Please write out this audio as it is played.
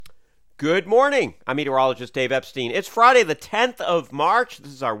Good morning. I'm meteorologist Dave Epstein. It's Friday, the 10th of March.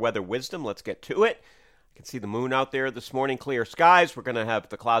 This is our weather wisdom. Let's get to it. You can see the moon out there this morning, clear skies. We're going to have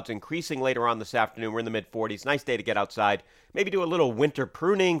the clouds increasing later on this afternoon. We're in the mid-40s. Nice day to get outside. Maybe do a little winter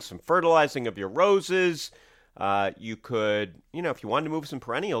pruning, some fertilizing of your roses. You could, if you wanted to move some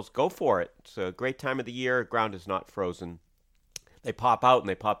perennials, go for it. It's a great time of the year. Ground is not frozen. They pop out and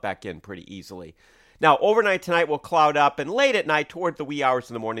they pop back in pretty easily. Now, overnight tonight will cloud up, and late at night, toward the wee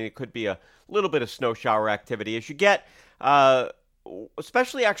hours in the morning, it could be a little bit of snow shower activity. As you get,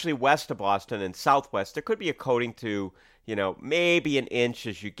 especially actually west of Boston and southwest, there could be a coating to, maybe an inch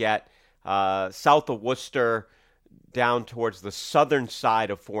as you get south of Worcester down towards the southern side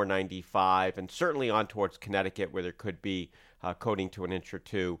of 495, and certainly on towards Connecticut, where there could be coating to an inch or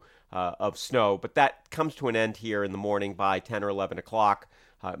two of snow. But that comes to an end here in the morning by 10 or 11 o'clock.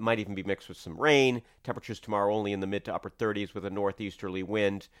 It might even be mixed with some rain. Temperatures tomorrow only in the mid to upper 30s with a northeasterly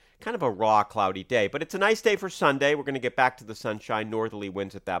wind. Kind of a raw, cloudy day. But it's a nice day for Sunday. We're going to get back to the sunshine. Northerly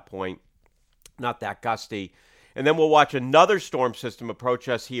winds at that point. Not that gusty. And then we'll watch another storm system approach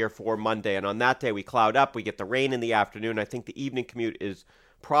us here for Monday. And on that day, we cloud up. We get the rain in the afternoon. I think the evening commute is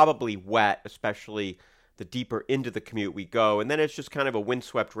probably wet, especially the deeper into the commute we go. And then it's just kind of a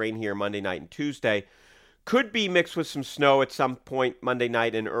windswept rain here Monday night and Tuesday. Could be mixed with some snow at some point Monday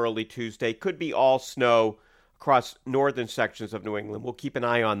night and early Tuesday. Could be all snow across northern sections of New England. We'll keep an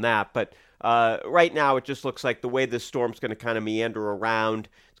eye on that. But right now, it just looks like the way this storm's going to kind of meander around,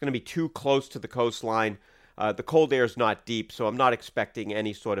 it's going to be too close to the coastline. The cold air is not deep, so I'm not expecting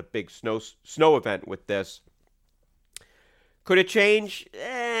any sort of big snow event with this. Could it change?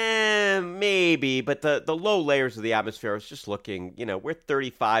 Maybe, but the low layers of the atmosphere, I was just looking, we're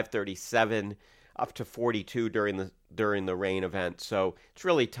 35, 37, up to 42 during the rain event. So it's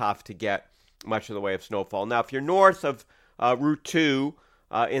really tough to get much of the way of snowfall. Now, if you're north of Route 2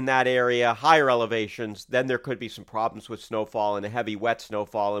 in that area, higher elevations, then there could be some problems with snowfall and a heavy, wet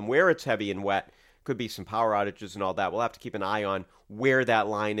snowfall. And where it's heavy and wet, could be some power outages and all that. We'll have to keep an eye on where that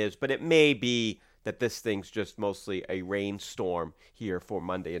line is. But it may be that this thing's just mostly a rainstorm here for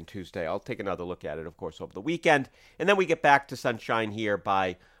Monday and Tuesday. I'll take another look at it, of course, over the weekend. And then we get back to sunshine here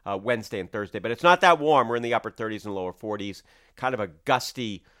by Wednesday and Thursday. But it's not that warm. We're in the upper 30s and lower 40s. Kind of a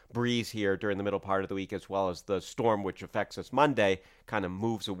gusty breeze here during the middle part of the week, as well as the storm, which affects us Monday, kind of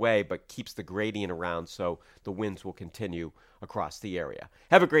moves away but keeps the gradient around, so the winds will continue across the area.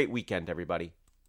 Have a great weekend, everybody.